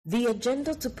The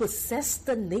agenda to possess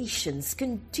the nations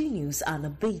continues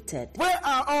unabated. Where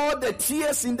are all the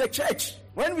tears in the church?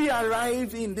 When we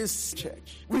arrived in this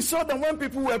church, we saw that when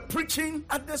people were preaching,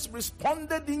 others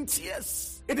responded in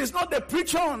tears. It is not the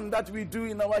preach-on that we do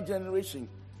in our generation,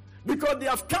 because they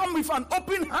have come with an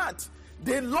open heart.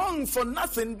 They long for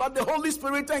nothing but the Holy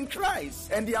Spirit and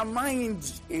Christ, and their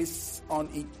mind is on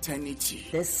eternity.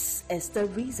 This is the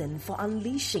reason for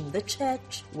unleashing the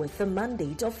church with the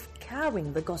mandate of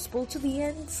carrying the gospel to the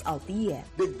ends of the earth.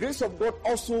 The grace of God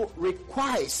also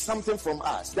requires something from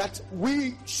us, that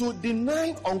we should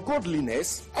deny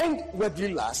ungodliness and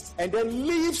worldly lust, and then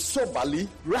live soberly,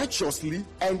 righteously,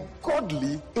 and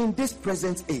godly in this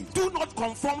present age. Do not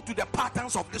conform to the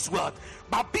patterns of this world,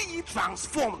 but be ye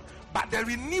transformed by the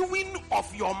renewing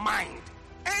of your mind.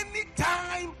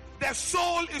 Anytime the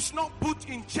soul is not put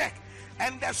in check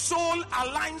and the soul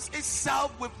aligns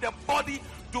itself with the body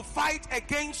to fight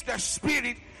against the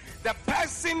spirit, the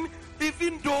person,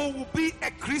 even though will be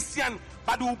a Christian,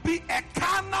 but will be a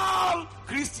carnal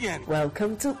Christian.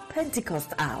 Welcome to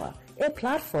Pentecost Hour, a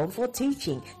platform for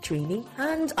teaching, training,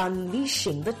 and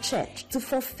unleashing the church to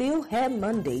fulfill her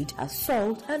mandate as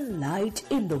salt and light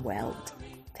in the world.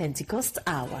 Pentecost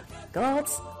Hour,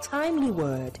 God's timely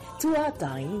word to our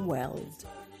dying world.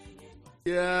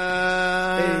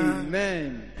 Yeah.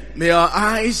 Amen. May our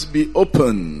eyes be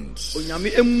opened to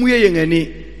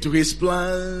His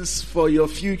plans for your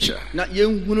future. And may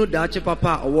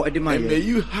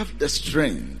you have the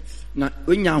strength to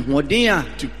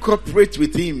cooperate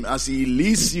with Him as He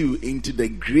leads you into the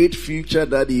great future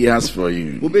that He has for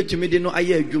you. For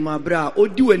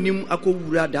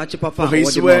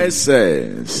His word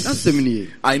says,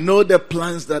 I know the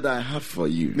plans that I have for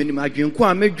you, declares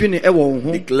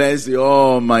the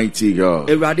Almighty God.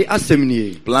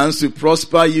 Plans to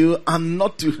prosper you and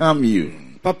not to harm you.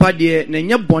 Plans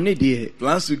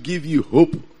to give you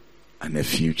hope and a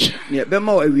future. And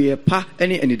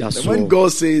when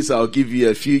God says, I'll give you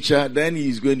a future, then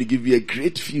He's going to give you a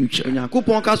great future. 2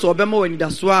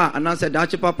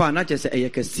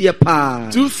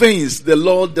 things the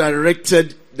Lord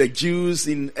directed the Jews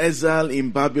in exile in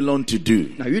Babylon to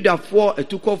do. Number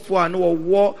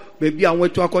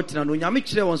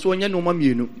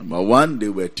one, they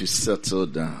were to settle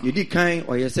down,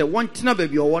 because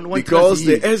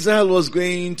the exile was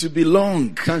going to be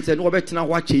long.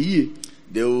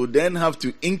 They will then have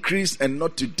to increase and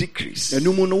not to decrease,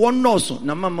 even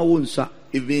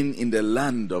in the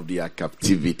land of their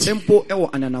captivity.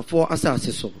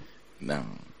 Now,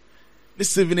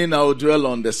 this evening I will dwell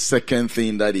on the second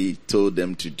thing that He told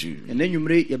them to do.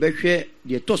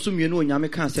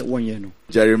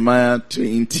 Jeremiah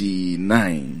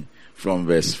 29 from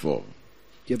verse 4.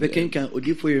 This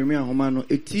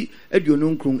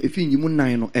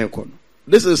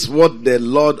is what the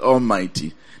Lord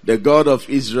Almighty, the God of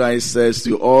Israel, says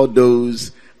to all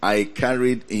those I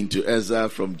carried into exile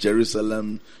from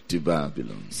Jerusalem to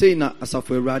Babylon.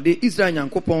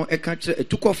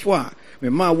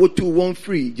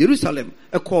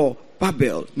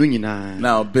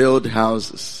 Now build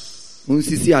houses and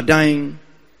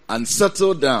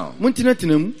settle down,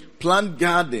 plant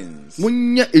gardens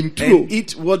and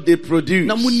eat what they produce.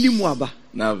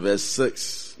 Now verse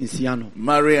 6.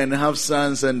 Marry and have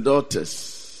sons and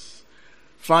daughters.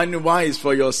 Find wives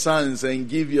for your sons and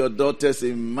give your daughters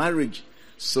in marriage,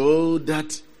 so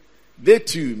that they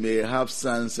too may have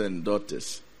sons and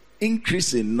daughters.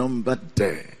 Increase in number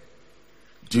there.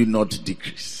 Do not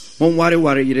decrease.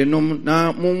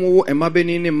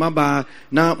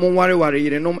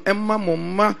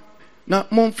 Na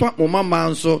monfa moma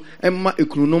manso emma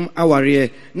ekununum aware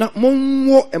na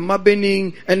monwo emma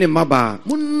benin ene maba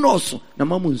munnoso na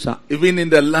mamunsa. Even in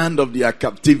the land of their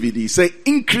captivity, say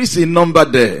increase in number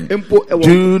there,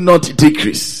 do not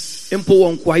decrease.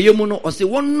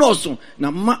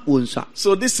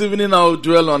 So this evening I will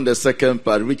dwell on the second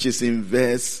part, which is in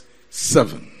verse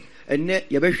 7. It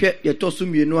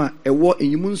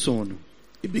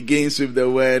begins with the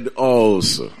word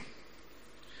also.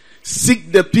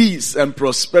 Seek the peace and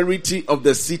prosperity of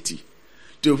the city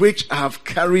to which I have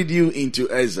carried you into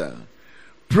exile.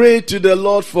 Pray to the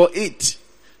Lord for it,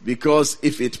 because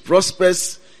if it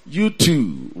prospers, you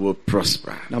too will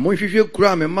prosper. So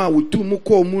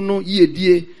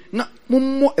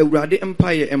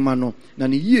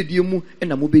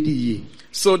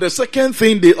the second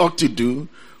thing they ought to do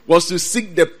was to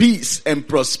seek the peace and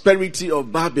prosperity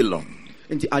of Babylon.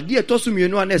 nti ade etoso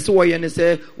mienu a na se wo ye ne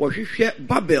se wo hwehwe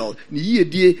Babel ne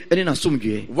yiedie ene na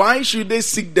somdwe. Why should they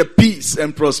seek the peace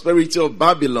and prosperity of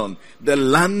Babylon, the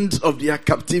land of their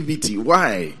captivity?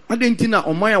 Why? Ade na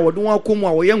oman a wodo akomu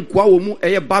a wo ye nkoa wo mu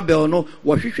eye Babel no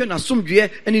wo hwehwe na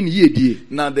somdwe ene ne yiedie.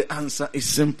 Now the answer is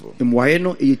simple. Mwaye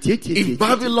no eye tietie. If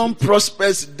Babylon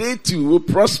prospers, they too will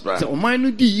prosper. Se oman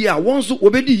no di yi a won so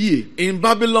obedi yi. In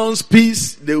Babylon's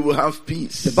peace, they will have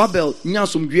peace. Se Babel nya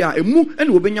somdwe a emu ene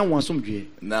obenya won somdwe.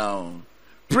 Now,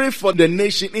 pray for the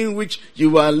nation in which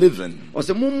you are living. Because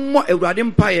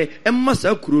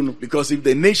if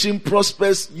the nation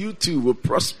prospers, you too will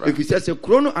prosper. If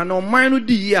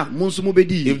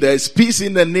there is peace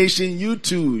in the nation, you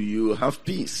too, you will have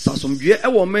peace. You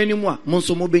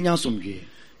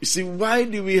see, why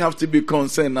do we have to be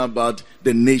concerned about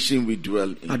the nation we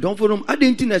dwell in?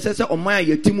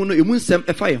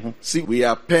 See, we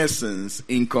are persons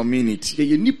in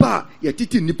community.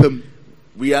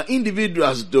 We are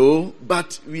individuals though,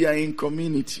 but we are in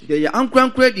community.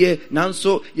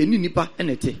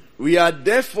 We are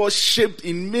therefore shaped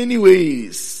in many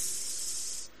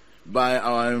ways by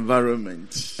our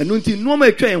environment. Now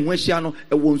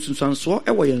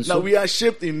we are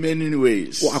shaped in many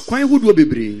ways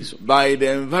by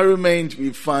the environment we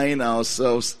find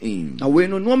ourselves in. So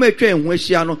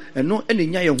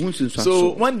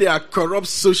when there are corrupt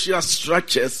social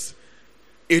structures,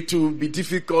 it will be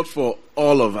difficult for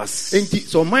all of us. When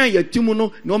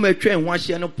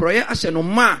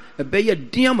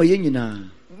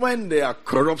there are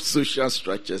corrupt social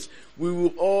structures, we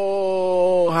will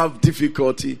all have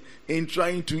difficulty in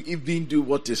trying to even do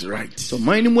what is right. So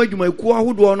we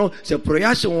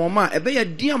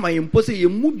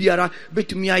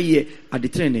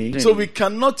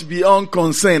cannot be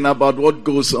unconcerned about what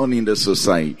goes on in the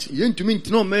society.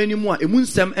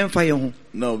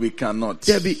 No, we cannot.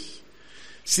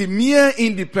 See, mere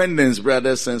independence,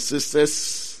 brothers and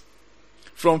sisters,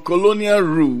 from colonial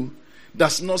rule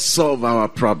does not solve our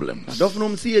problems. Now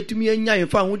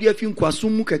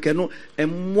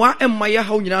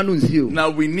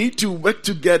we need to work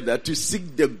together to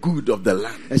seek the good of the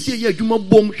land, the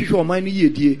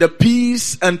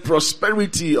peace and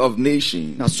prosperity of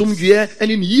nations.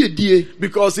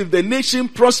 Because if the nation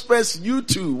prospers, you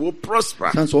too will prosper.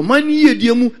 But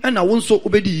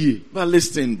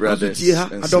listen, brothers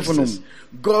and sisters,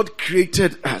 God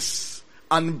created us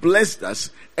and blessed us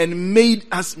and made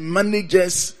us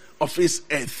managers of his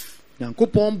earth. Now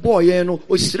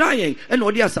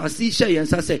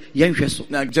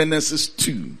Genesis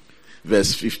 2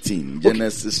 verse 15.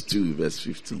 Genesis 2 verse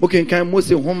 15. Now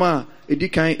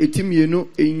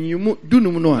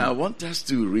I want us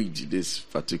to read this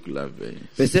particular verse.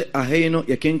 The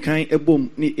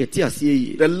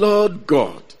Lord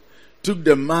God took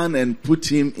the man and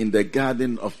put him in the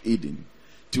Garden of Eden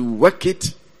to work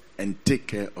it and take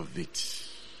care of it.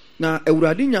 Na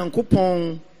Ewurade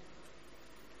Nyankopon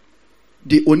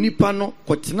de onipa no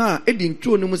kotena edi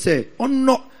ntwo no mu se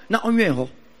onno na onwen ho.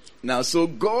 Now so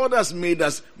God has made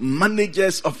us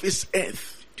managers of his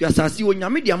earth.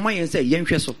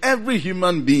 Every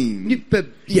human being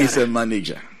is a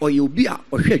manager.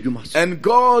 And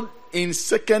God in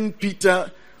 2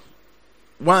 Peter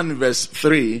 1 verse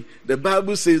 3, the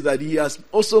Bible says that he has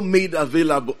also made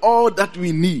available all that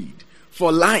we need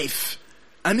for life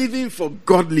and even for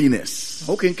godliness.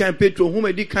 God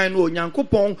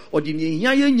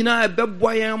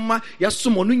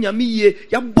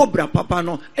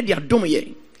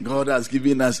has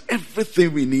given us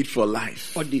everything we need for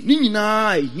life.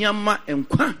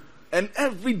 And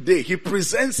every day he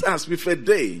presents us with a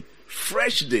day,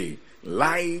 fresh day,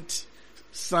 light,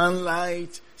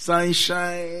 sunlight,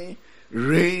 sunshine,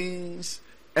 rains,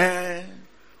 air,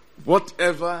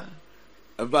 whatever.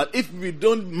 But if we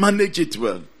don't manage it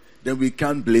well, then we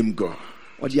can't blame God.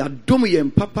 And so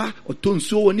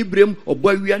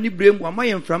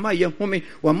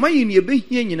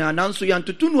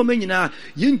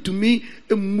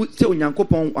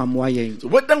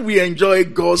whether we enjoy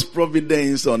God's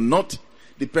providence or not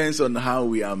depends on how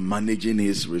we are managing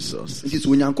his resources. And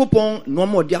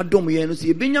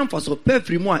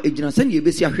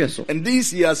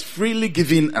this he has freely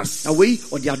given us.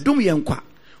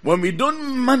 When we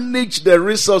don't manage the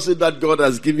resources that God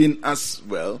has given us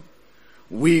well,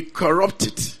 we corrupt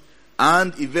it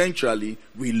And eventually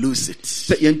we lose it.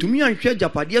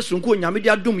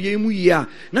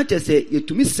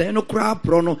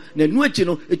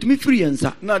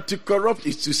 Now to corrupt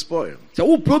is to spoil.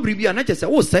 That's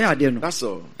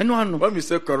all. When we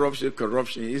say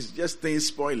corruption is just things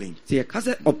spoiling. And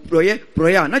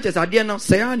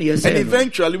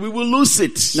eventually we will lose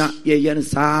it.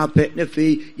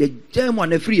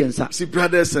 See,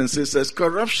 brothers and sisters,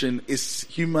 corruption is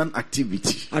human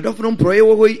activity.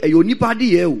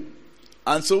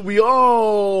 And so we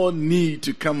all need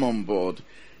to come on board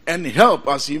and help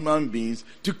as human beings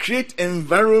to create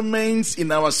environments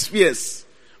in our spheres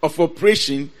of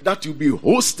operation that will be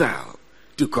hostile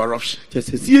to corruption. Now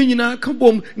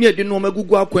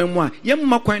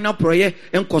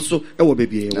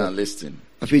listen.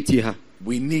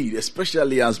 We need,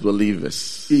 especially as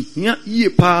believers,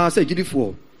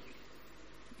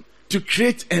 to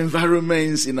create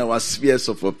environments in our spheres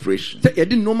of operation that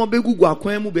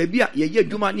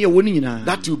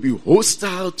will be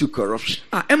hostile to corruption.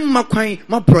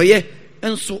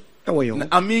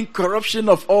 I mean corruption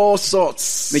of all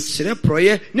sorts.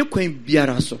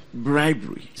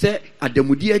 Bribery,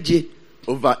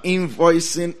 over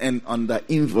invoicing and under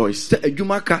invoicing.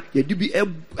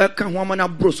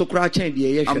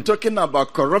 I'm talking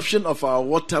about corruption of our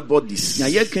water bodies.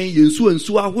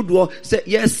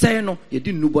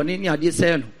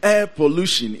 Air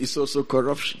pollution is also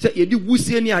corruption.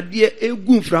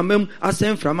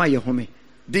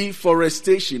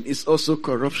 Deforestation is also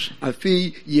corruption.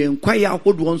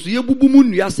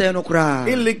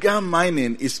 Illegal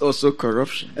mining is also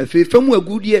corruption.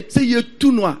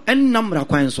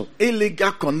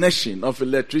 Illegal connection of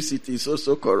electricity is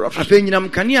also corruption.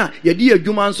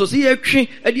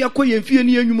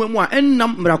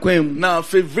 Now,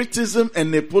 favoritism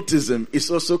and nepotism is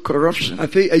also corruption.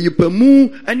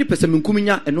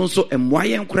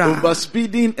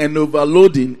 Overspeeding and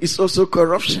overloading is also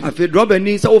corruption.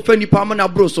 Corruption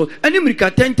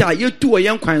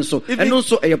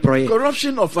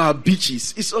of our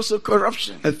beaches is also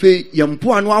corruption.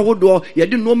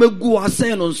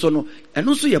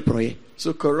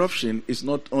 So corruption is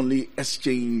not only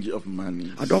exchange of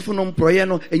money.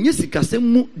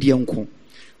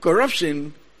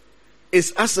 Corruption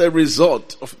is as a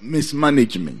result of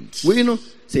mismanagement.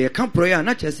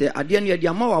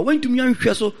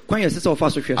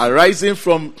 Arising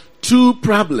from two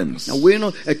problems.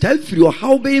 One,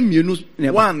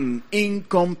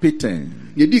 incompetence.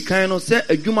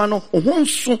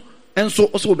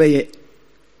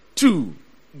 Two,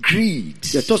 greed.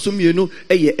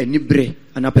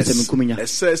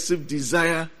 Excessive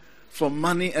desire for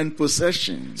money and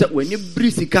possession.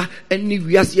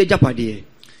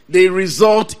 They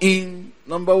result in,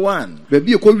 number one,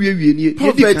 poverty,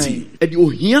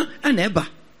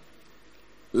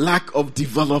 lack of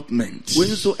development,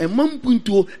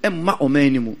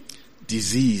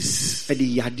 disease,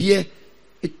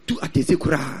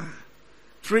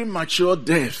 premature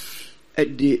death.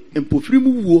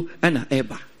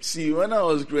 See, when I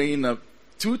was growing up,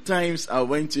 2 times I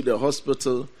went to the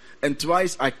hospital and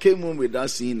twice I came home without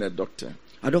seeing a doctor.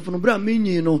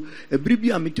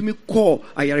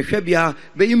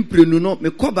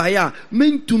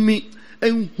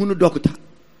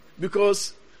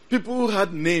 Because people who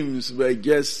had names were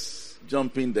just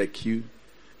jumping the queue,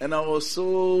 and I was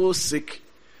so sick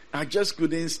I just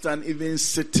couldn't stand even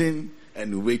sitting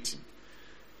and waiting.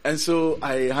 And so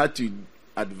I had to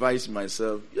advise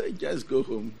myself, just go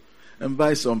home and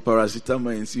buy some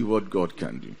paracetamol and see what God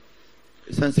can do.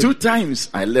 2 times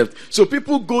I left. So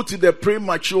people go to the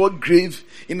premature grave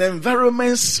in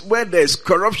environments where there's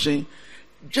corruption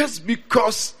just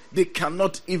because they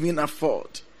cannot even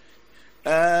afford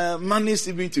money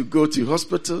even to go to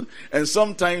hospital. And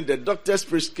sometimes the doctor's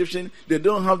prescription, they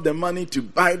don't have the money to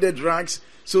buy the drugs,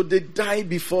 so they die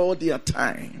before their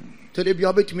time. So they be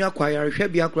able to acquire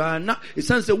na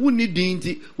esan se woni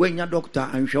dinti wenya doctor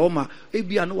anhwe oma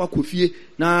ebi anu wakofie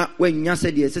na wenya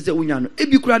se de se wonya no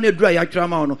ebi kura na adura ya twara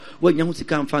ma no wenya hu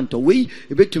sika mfanto we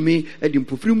ebetumi edi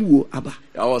mpofirimu wo aba.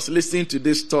 I was listening to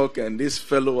this talk and this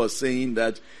fellow was saying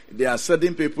that there are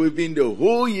certain people even the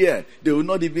whole year they will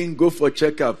not even go for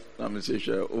checkup. I'm saying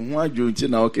sure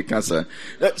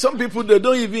some people they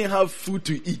don't even have food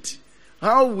to eat.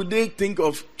 How would they think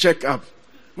of checkup?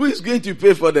 Who is going to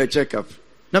pay for the checkup?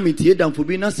 Na mitie damfo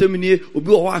bi na semini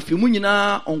obi o afi mu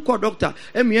nyina onko doctor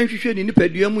emien hwehwe ni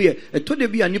nipadua mu ye eto de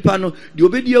bi anipa no de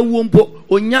obedi awuo mpo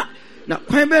onya na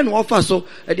kwan be no ofa so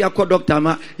e de akọ doctor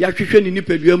ma ya hwehwe ni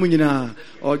nipadua mu nyina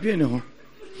odwe ne ho.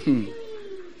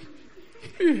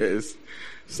 Yes.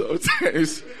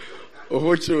 Sometimes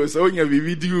ocho so onya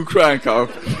bibi di u crank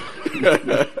out.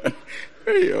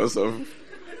 Very awesome.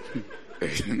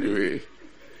 Anyway.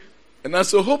 And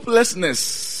also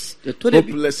hopelessness.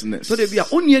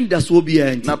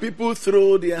 Now people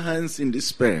throw their hands in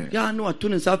despair.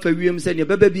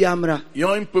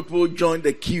 Young people join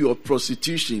the queue of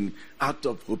prostitution out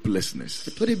of hopelessness.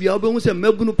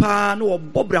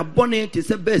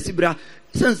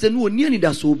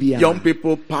 Young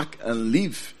people pack and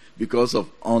leave because of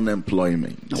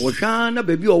unemployment.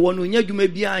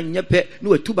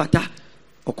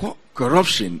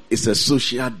 Corruption is a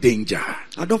social danger.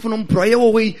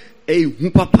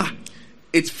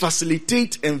 It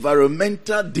facilitates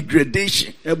environmental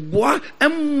degradation.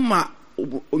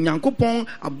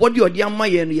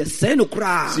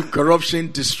 See,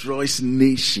 corruption destroys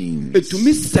nations.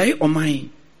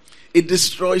 It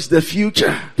destroys the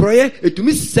future.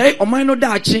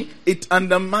 It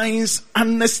undermines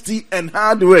honesty and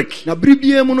hard work.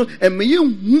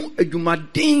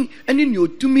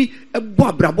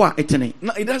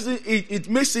 Now, it doesn't. It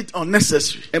makes it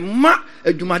unnecessary.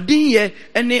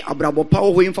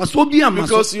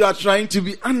 Because you are trying to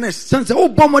be honest.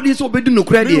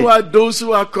 Meanwhile, those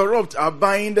who are corrupt are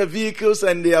buying the vehicles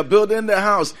and they are building the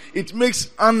house. It makes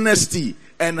honesty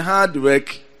and hard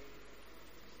work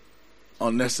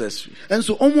unnecessary. And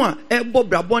so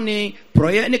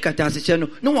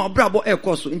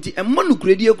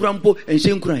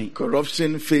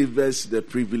corruption favors the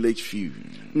privileged few.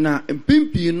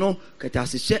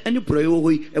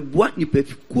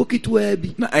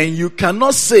 And you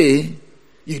cannot say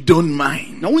you don't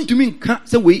mind.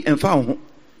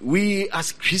 We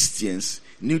as Christians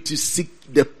need to seek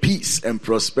the peace and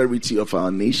prosperity of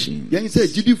our nation. We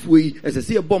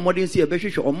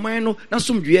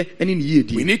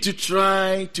need to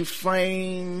try to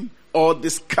find or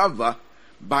discover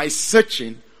by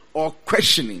searching or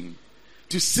questioning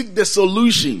to seek the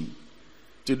solution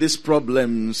to these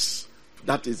problems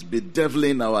that is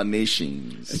bedeviling our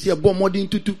nations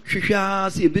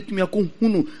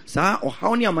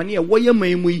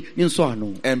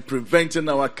and preventing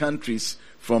our countries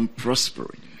from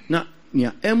prospering.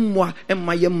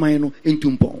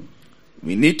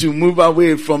 We need to move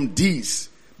away from these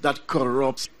that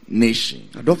corrupt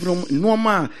nations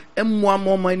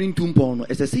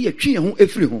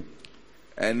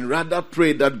and rather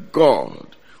pray that God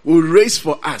will raise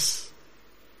for us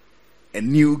a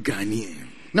new Ghanaian.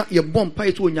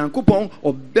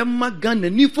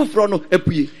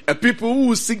 A people who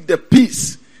will seek the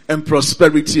peace and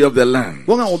prosperity of the land.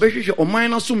 The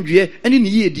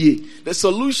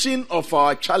solution of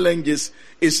our challenges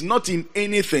is not in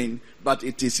anything, but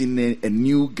it is in a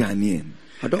new Ghanaian.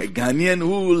 A Ghanaian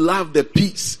who will love the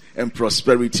peace and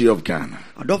prosperity of Ghana.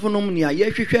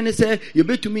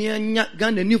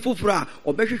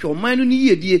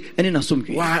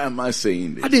 Why am I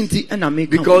saying this?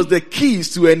 Because the keys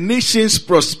to a nation's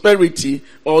prosperity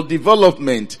or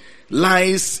development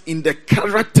lies in the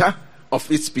character of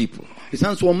its people.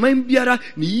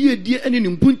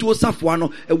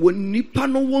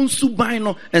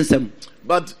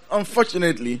 But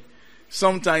unfortunately,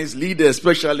 sometimes leaders,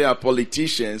 especially our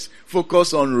politicians,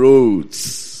 focus on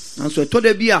roads.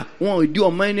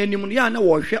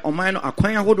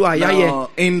 Now,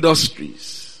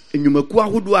 industries,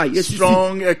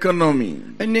 strong economy,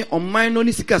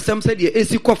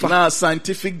 now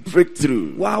scientific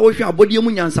breakthrough.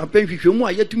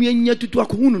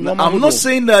 I'm not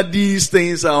saying that these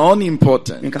things are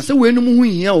unimportant,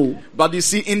 but you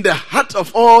see, in the heart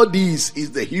of all these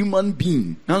is the human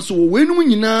being,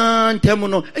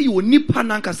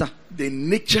 the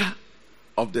nature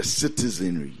of the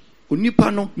citizenry,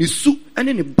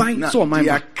 now,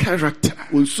 their character,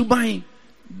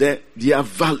 their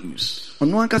values,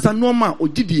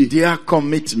 their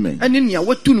commitment,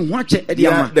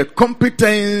 the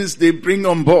competence they bring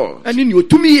on board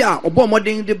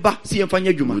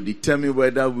will determine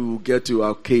whether we will get to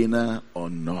our Canaan or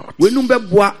not.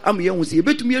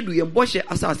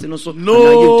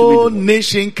 No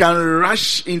nation can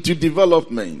rush into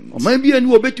development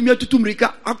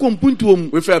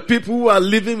with a people who are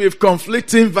living with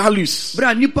conflicting values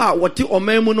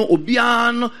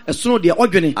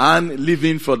and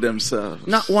living for themselves.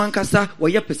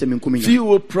 Few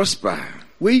will prosper,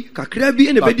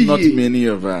 but not many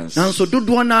of us. There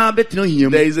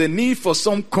is a need for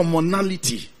some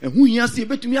commonality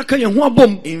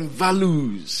in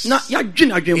values,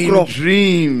 in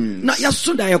dreams,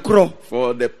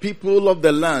 for the people of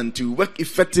the land to work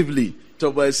effectively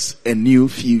towards a new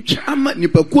future.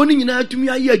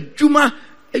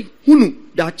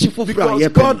 Because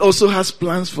God also has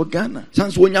plans for Ghana.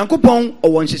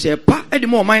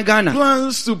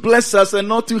 Plans to bless us and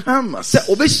not to harm us.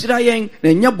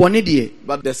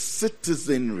 But the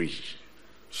citizenry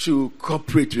should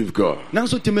cooperate with God.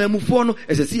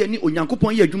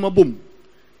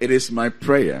 It is my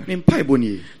prayer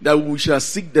that we shall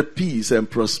seek the peace and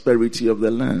prosperity of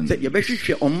the land. That we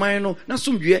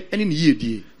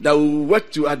will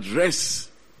work to address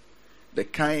the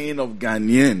kind of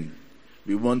Ghanaian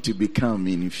we want to become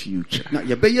in the future.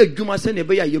 It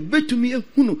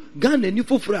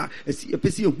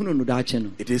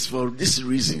is for this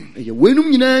reason that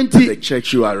the church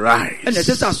should arise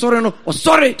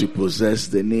to possess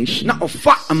the nation,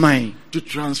 to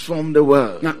transform the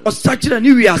world,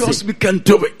 because we can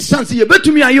do it.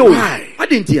 Why?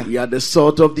 We are the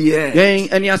salt of the earth,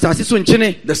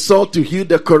 the salt to heal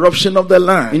the corruption of the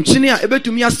land.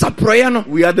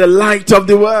 We are the light of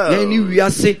the world,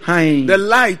 the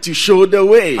light to show the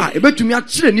way.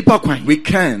 We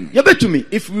can,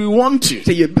 if we want to.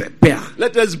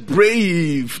 Let us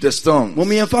brave the storm,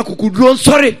 and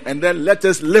then let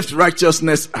us lift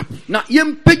righteousness up.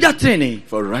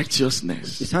 For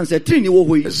righteousness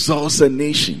exalts a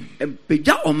nation.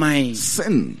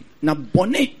 Sin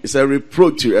is a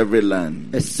reproach to every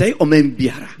land.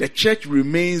 The church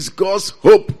remains God's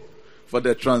hope for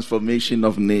the transformation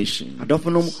of nations.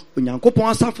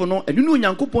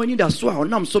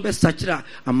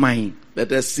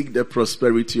 Let us seek the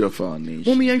prosperity of our nation.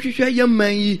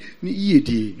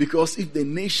 Because if the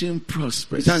nation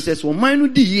prospers,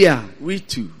 we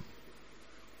too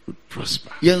would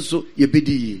prosper.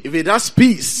 If it has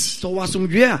peace,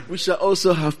 we shall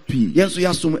also have peace.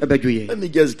 Let me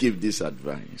just give this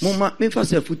advice.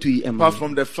 Apart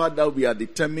from the fact that we are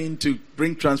determined to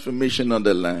bring transformation on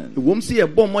the land,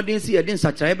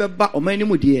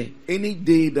 any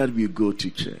day that we go to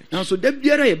church,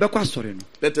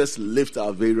 let us lift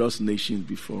our various nations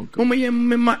before God.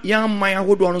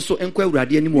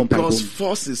 Because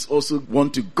forces also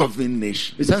want to govern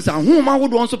nations.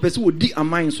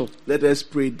 Let us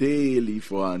pray daily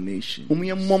for our nation.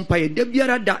 Because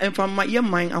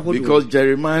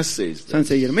Jeremiah says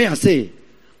that,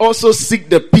 also seek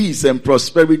the peace and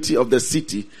prosperity of the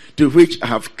city to which I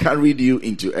have carried you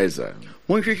into exile.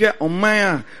 And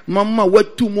the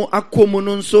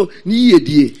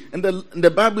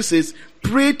Bible says,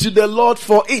 pray to the Lord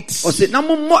for it.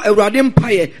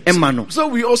 So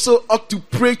we also ought to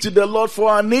pray to the Lord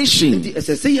for our nation.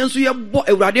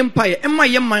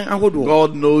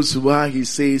 God knows why He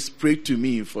says, pray to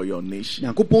me for your nation.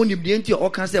 And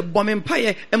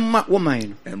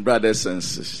brothers and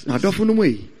sisters,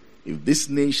 if this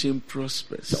nation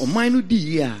prospers,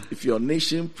 if your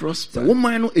nation prospers,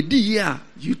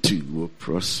 you too will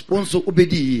prosper. May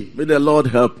the Lord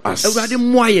help us so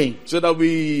that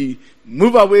we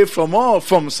move away from all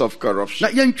forms of corruption.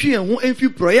 Let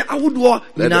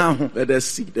us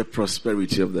seek the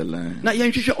prosperity of the land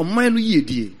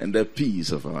and the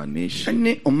peace of our nation.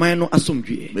 May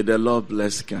the Lord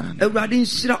bless Ghana.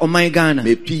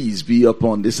 May peace be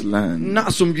upon this land.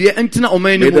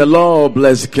 May the Lord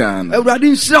bless Ghana.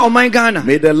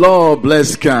 May the Lord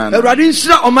bless Ghana. May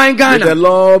the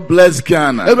Lord bless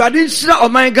Ghana.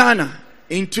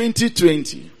 In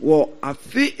 2020, we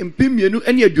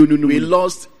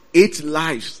lost 8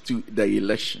 lives to the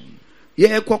election.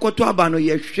 Why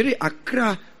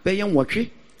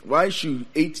should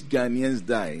 8 Ghanaians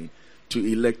die to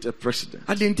elect a president?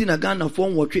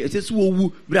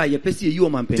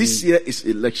 This year is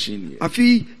election year.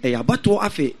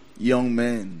 Young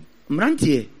men,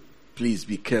 please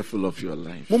be careful of your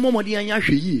life.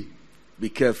 Be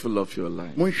careful of your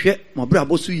life. And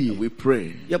we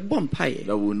pray that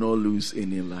we will not lose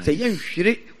any life. And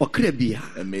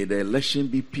may the election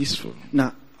be peaceful.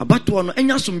 And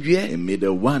may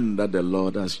the one that the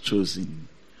Lord has chosen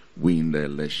win the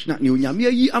election. May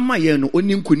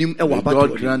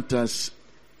God grant us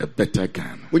a better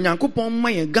Ghana.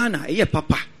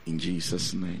 In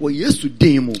Jesus' name.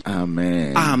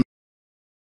 Amen.